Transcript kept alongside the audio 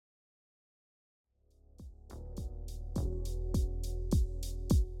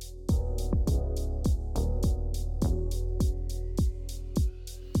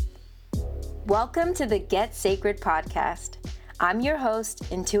Welcome to the Get Sacred podcast. I'm your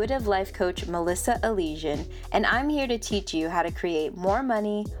host, intuitive life coach Melissa Elysian, and I'm here to teach you how to create more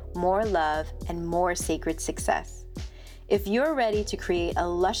money, more love, and more sacred success. If you're ready to create a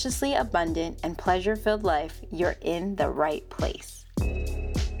lusciously abundant and pleasure-filled life, you're in the right place.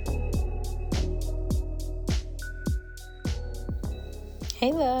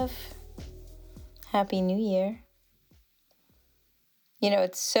 Hey, love. Happy New Year. You know,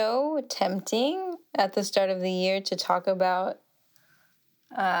 it's so tempting at the start of the year to talk about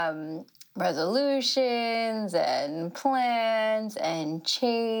resolutions and plans and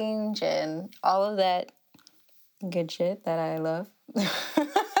change and all of that good shit that I love,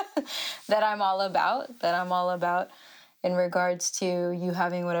 that I'm all about in regards to you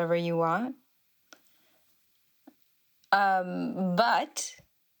having whatever you want. But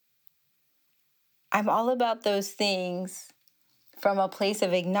I'm all about those things from a place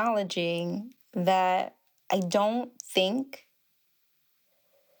of acknowledging that I don't think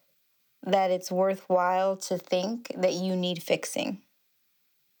that it's worthwhile to think that you need fixing.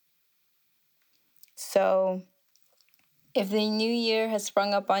 So if the new year has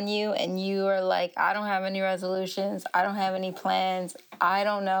sprung up on you and you are like, I don't have any resolutions, I don't have any plans, I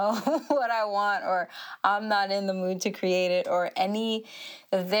don't know what I want, or I'm not in the mood to create it, or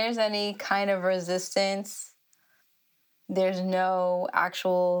if there's any kind of resistance, there's no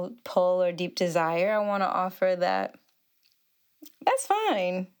actual pull or deep desire, I want to offer that that's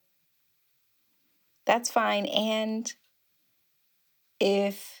fine. That's fine. And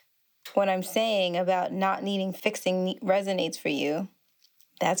if what I'm saying about not needing fixing resonates for you,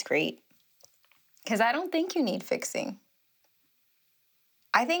 that's great. Because I don't think you need fixing.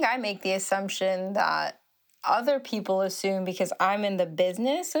 I think I make the assumption that other people assume because I'm in the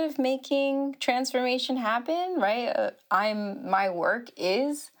business of making transformation happen, right? My work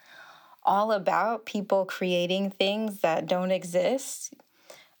is all about people creating things that don't exist,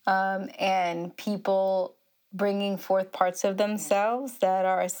 and people bringing forth parts of themselves that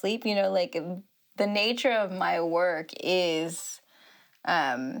are asleep. You know, like the nature of my work is,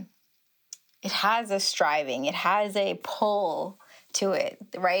 it has a striving, it has a pull to it,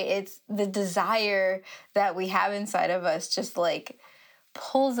 right? It's the desire that we have inside of us just like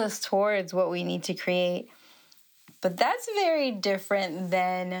pulls us towards what we need to create. But that's very different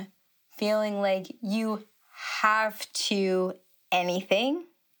than feeling like you have to anything.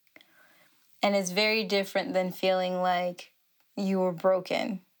 And it's very different than feeling like you were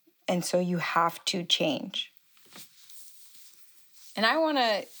broken and so you have to change. And I want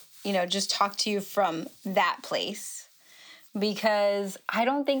to, just talk to you from that place, because I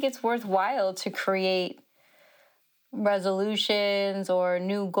don't think it's worthwhile to create resolutions or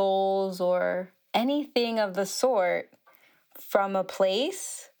new goals or anything of the sort from a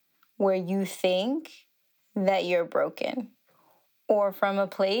place where you think that you're broken, or from a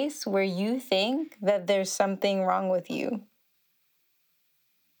place where you think that there's something wrong with you.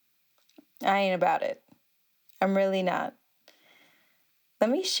 I ain't about it. I'm really not. Let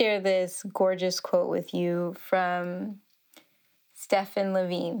me share this gorgeous quote with you from Stephen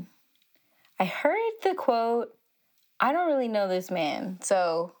Levine. I heard the quote, I don't really know this man,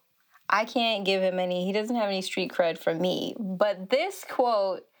 so I can't give him he doesn't have any street cred from me. But this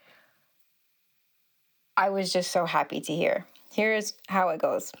quote, I was just so happy to hear. Here's how it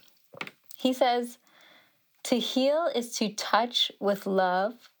goes. He says, to heal is to touch with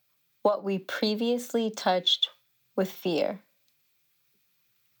love what we previously touched with fear.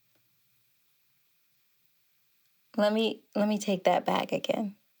 Let me take that back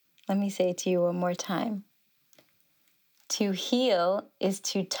again. Let me say it to you one more time. To heal is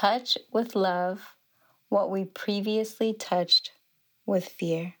to touch with love what we previously touched with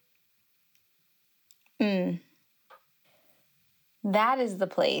fear. That is the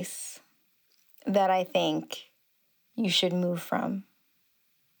place that I think you should move from.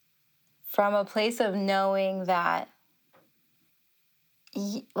 From a place of knowing that,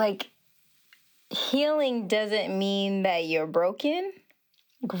 healing doesn't mean that you're broken.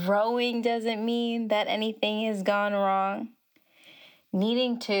 Growing doesn't mean that anything has gone wrong.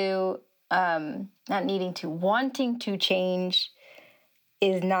 Wanting to change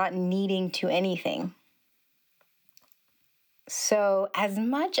is not needing to anything. So as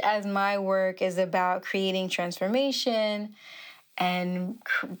much as my work is about creating transformation and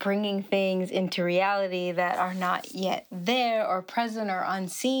bringing things into reality that are not yet there or present or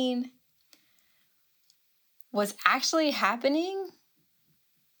unseen, what's actually happening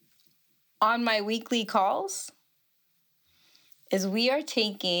on my weekly calls is we are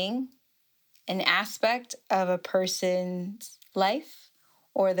taking an aspect of a person's life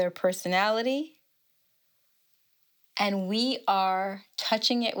or their personality. And we are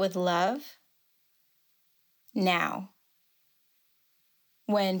touching it with love now,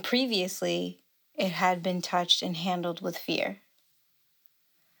 when previously it had been touched and handled with fear.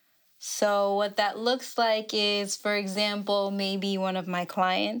 So what that looks like is, for example, maybe one of my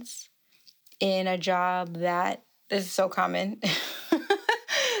clients in a job that, this is so common,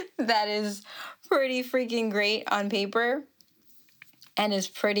 that is pretty freaking great on paper and is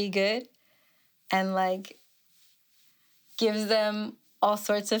pretty good and like gives them all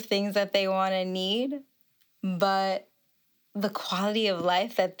sorts of things that they want and need, but the quality of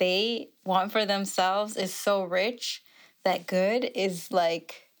life that they want for themselves is so rich that good is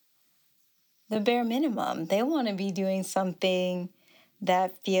like the bare minimum. They want to be doing something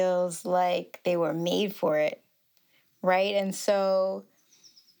that feels like they were made for it, right? And so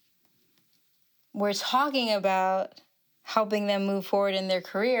we're talking about helping them move forward in their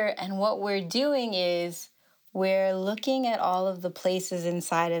career, and what we're doing is we're looking at all of the places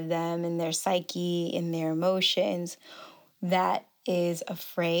inside of them, in their psyche, in their emotions, that is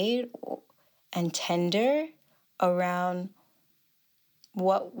afraid and tender around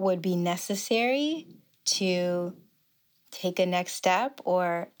what would be necessary to take a next step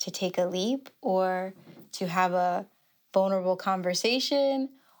or to take a leap or to have a vulnerable conversation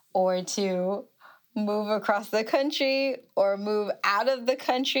or to move across the country or move out of the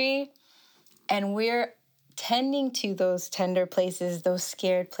country. And we're tending to those tender places, those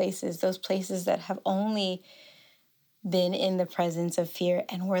scared places, those places that have only been in the presence of fear,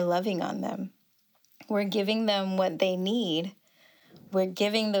 and we're loving on them. We're giving them what they need. We're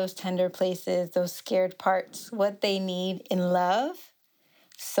giving those tender places, those scared parts, what they need in love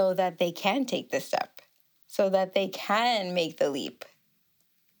so that they can take the step, so that they can make the leap.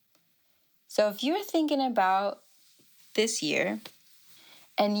 So if you're thinking about this year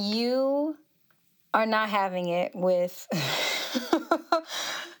and you are not having it with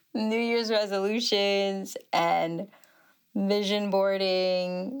New Year's resolutions and vision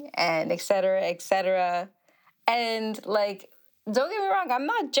boarding and et cetera, and like, don't get me wrong, I'm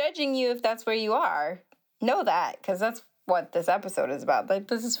not judging you if that's where you are. Know that, because that's what this episode is about. Like,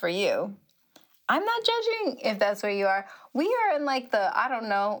 this is for you. I'm not judging if that's where you are. We are in like the, I don't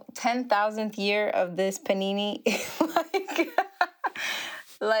know, 10,000th year of this panini.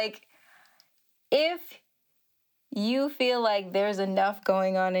 like, if you feel like there's enough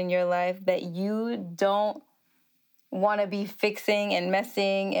going on in your life that you don't want to be fixing and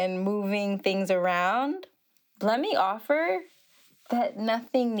messing and moving things around, let me offer that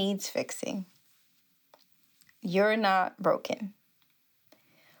nothing needs fixing. You're not broken.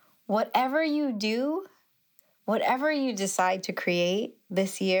 Whatever you do, whatever you decide to create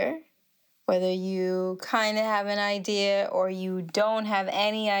this year, whether you kind of have an idea or you don't have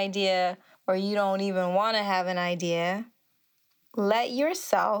any idea or you don't even want to have an idea, let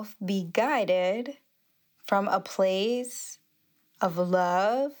yourself be guided from a place of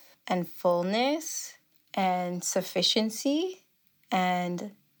love and fullness and sufficiency.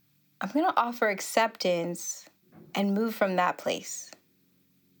 And I'm going to offer acceptance and move from that place.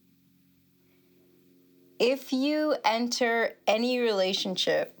 If you enter any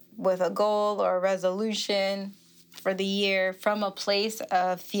relationship with a goal or a resolution for the year from a place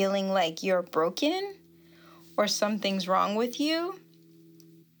of feeling like you're broken or something's wrong with you,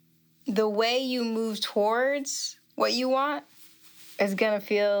 the way you move towards what you want is going to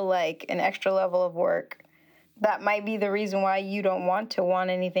feel like an extra level of work. That might be the reason why you don't want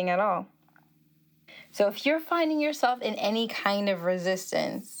anything at all. So if you're finding yourself in any kind of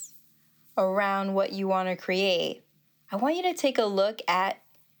resistance around what you want to create, I want you to take a look at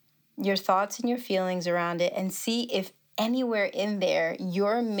your thoughts and your feelings around it and see if anywhere in there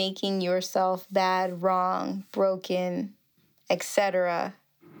you're making yourself bad, wrong, broken, etc.,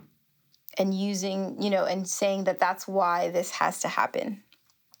 and using, and saying that that's why this has to happen.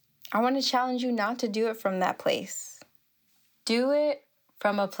 I want to challenge you not to do it from that place. Do it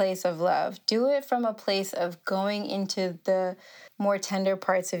from a place of love. Do it from a place of going into the more tender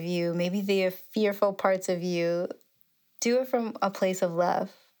parts of you, maybe the fearful parts of you. Do it from a place of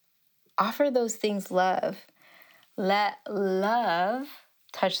love. Offer those things love. Let love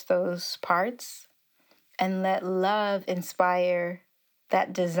touch those parts and let love inspire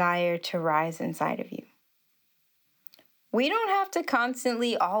that desire to rise inside of you. We don't have to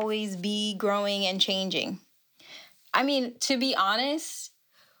constantly always be growing and changing. I mean, to be honest,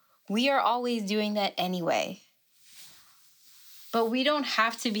 we are always doing that anyway. But we don't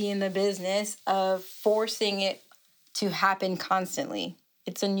have to be in the business of forcing it to happen constantly.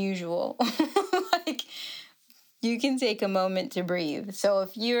 It's unusual. You can take a moment to breathe. So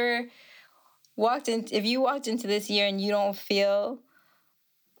if you walked into this year and you don't feel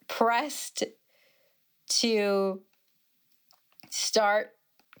pressed to start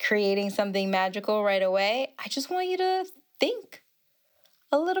creating something magical right away, I just want you to think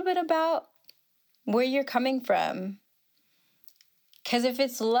a little bit about where you're coming from. Because if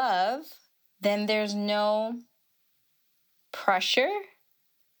it's love, then there's no pressure,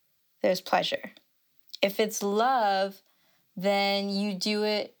 there's pleasure. If it's love, then you do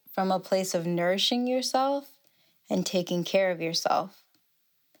it from a place of nourishing yourself and taking care of yourself.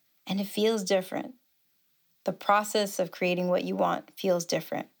 And it feels different. The process of creating what you want feels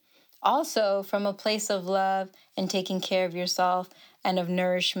different. Also, from a place of love and taking care of yourself and of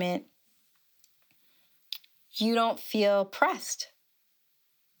nourishment, you don't feel pressed.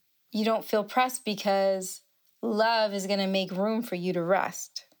 You don't feel pressed because love is going to make room for you to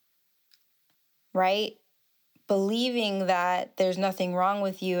rest, right? Believing that there's nothing wrong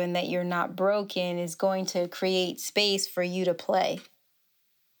with you and that you're not broken is going to create space for you to play.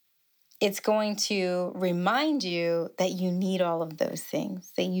 It's going to remind you that you need all of those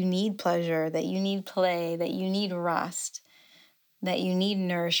things, that you need pleasure, that you need play, that you need rest, that you need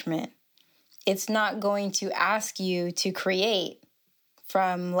nourishment. It's not going to ask you to create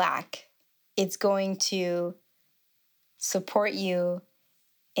from lack. It's going to support you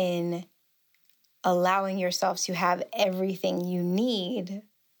in allowing yourself to have everything you need,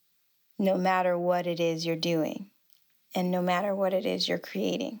 no matter what it is you're doing and no matter what it is you're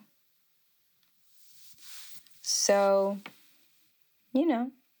creating. So,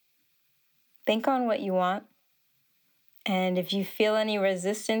 think on what you want. And if you feel any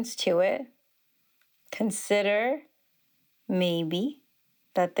resistance to it, consider maybe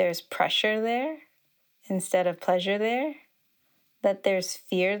that there's pressure there instead of pleasure there, that there's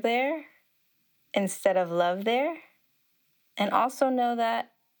fear there instead of love there. And also know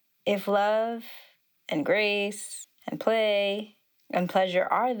that if love and grace and play and pleasure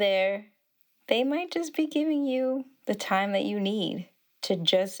are there, they might just be giving you the time that you need to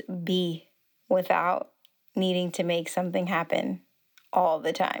just be without needing to make something happen all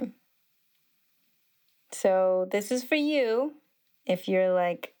the time. So this is for you if you're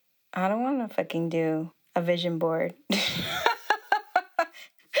like, I don't want to fucking do a vision board.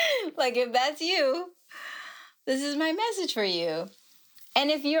 Like, if that's you, this is my message for you.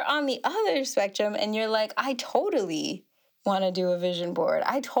 And if you're on the other spectrum and you're like, I totally want to do a vision board.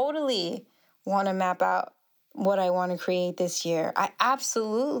 I totally want to map out what I want to create this year. I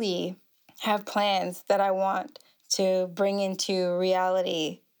absolutely have plans that I want to bring into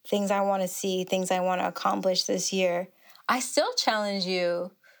reality, things I want to see, things I want to accomplish this year. I still challenge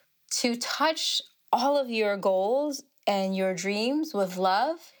you to touch all of your goals and your dreams with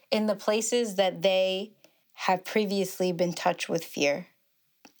love in the places that they have previously been touched with fear.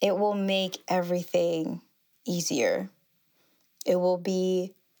 It will make everything easier. It will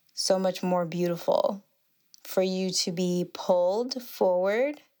be so much more beautiful for you to be pulled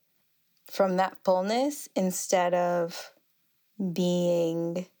forward from that fullness instead of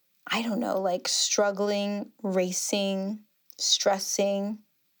being, struggling, racing, stressing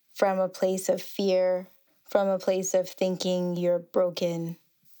from a place of fear, from a place of thinking you're broken,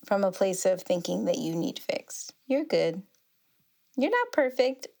 from a place of thinking that you need fixed. You're good. You're not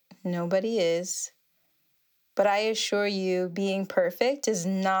perfect. Nobody is. But I assure you, being perfect is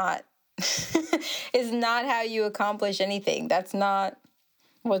not is not how you accomplish anything. That's not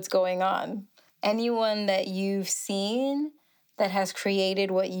what's going on. Anyone that you've seen that has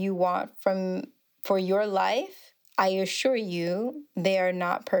created what you want for your life, I assure you, they are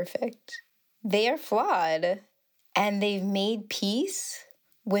not perfect. They are flawed, and they've made peace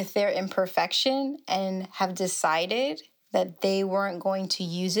with their imperfection and have decided that they weren't going to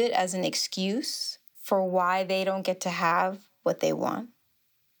use it as an excuse for why they don't get to have what they want.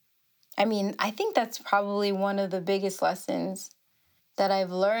 I mean, I think that's probably one of the biggest lessons that I've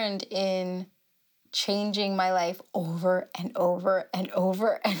learned in changing my life over and over and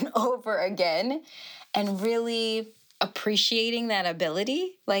over and over again, and really appreciating that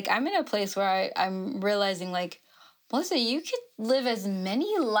ability. Like, I'm in a place where I'm realizing, like, Melissa, you could live as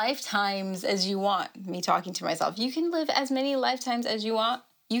many lifetimes as you want. Me talking to myself. You can live as many lifetimes as you want.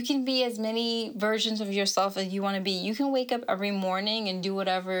 You can be as many versions of yourself as you want to be. You can wake up every morning and do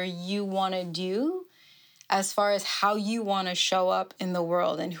whatever you want to do as far as how you want to show up in the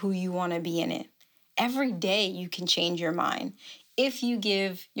world and who you want to be in it. Every day you can change your mind if you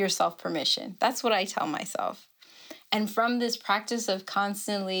give yourself permission. That's what I tell myself. And from this practice of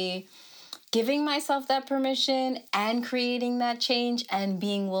constantly giving myself that permission and creating that change and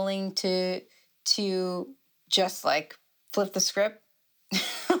being willing to just like flip the script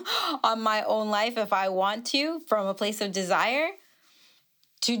on my own life if I want to from a place of desire.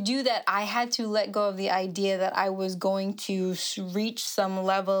 To do that, I had to let go of the idea that I was going to reach some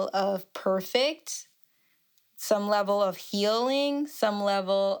level of perfect, some level of healing, some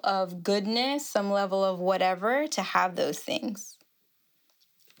level of goodness, some level of whatever to have those things.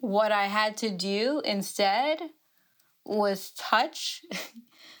 What I had to do instead was touch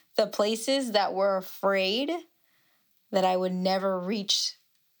the places that were afraid that I would never reach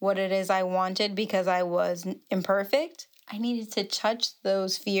what it is I wanted because I was imperfect. I needed to touch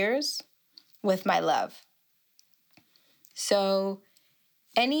those fears with my love. So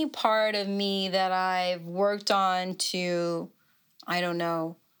any part of me that I've worked on to, I don't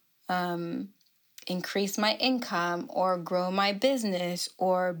know, increase my income or grow my business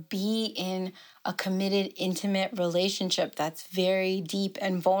or be in a committed, intimate relationship that's very deep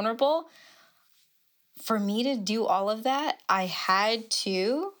and vulnerable, for me to do all of that, there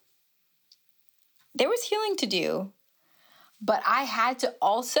was healing to do, but I had to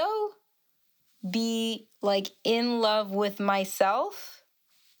also be like in love with myself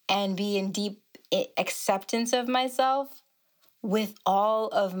and be in deep acceptance of myself with all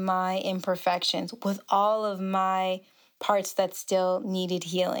of my imperfections, with all of my parts that still needed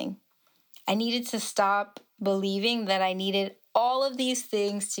healing. I needed to stop believing that I needed all of these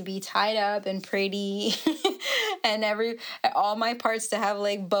things to be tied up and pretty and all my parts to have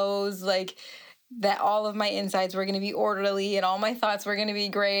like bows, like that all of my insides were going to be orderly and all my thoughts were going to be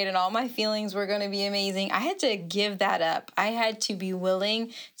great and all my feelings were going to be amazing. I had to give that up. I had to be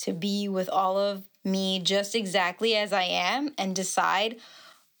willing to be with all of me just exactly as I am and decide,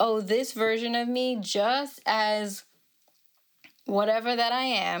 oh, this version of me, just as whatever that I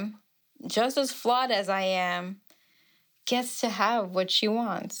am, just as flawed as I am, gets to have what she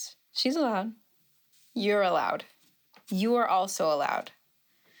wants. She's allowed. You're allowed. You are also allowed.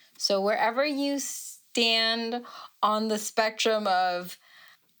 So wherever you stand on the spectrum of,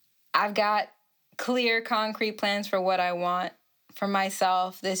 I've got clear, concrete plans for what I want for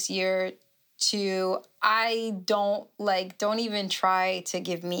myself this year, to I don't even try to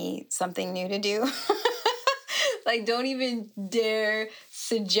give me something new to do. Like, don't even dare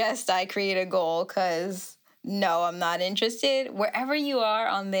suggest I create a goal, because no, I'm not interested. Wherever you are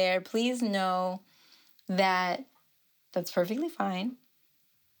on there, please know that that's perfectly fine.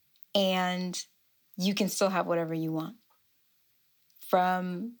 And you can still have whatever you want.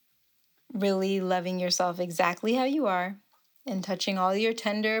 From really loving yourself exactly how you are and touching all your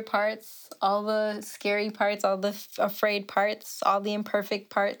tender parts, all the scary parts, all the afraid parts, all the imperfect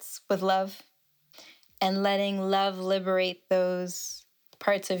parts with love, and letting love liberate those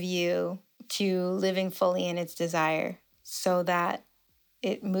parts of you to living fully in its desire so that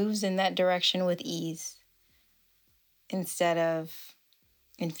it moves in that direction with ease instead of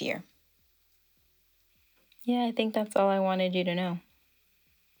in fear. Yeah, I think that's all I wanted you to know.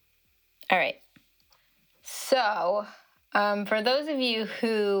 All right. So, for those of you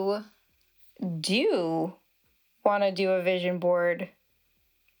who do want to do a vision board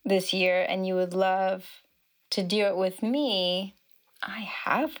this year and you would love to do it with me, I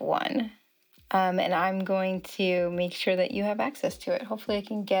have one. And I'm going to make sure that you have access to it. Hopefully I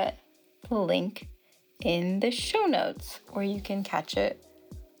can get the link in the show notes, or you can catch it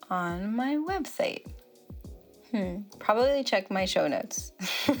on my website. Probably check my show notes.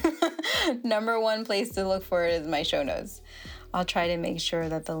 Number one place to look for it is my show notes. I'll try to make sure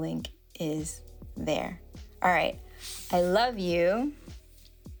that the link is there. All right. I love you.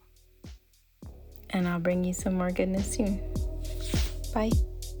 And I'll bring you some more goodness soon. Bye.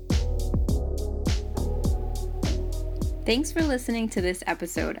 Thanks for listening to this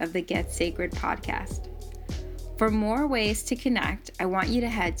episode of the Get Sacred podcast. For more ways to connect, I want you to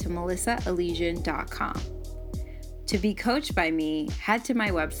head to melissaelysian.com. To be coached by me, head to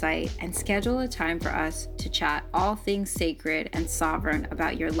my website and schedule a time for us to chat all things sacred and sovereign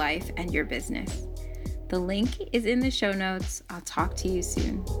about your life and your business. The link is in the show notes. I'll talk to you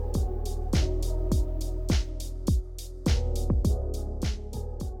soon.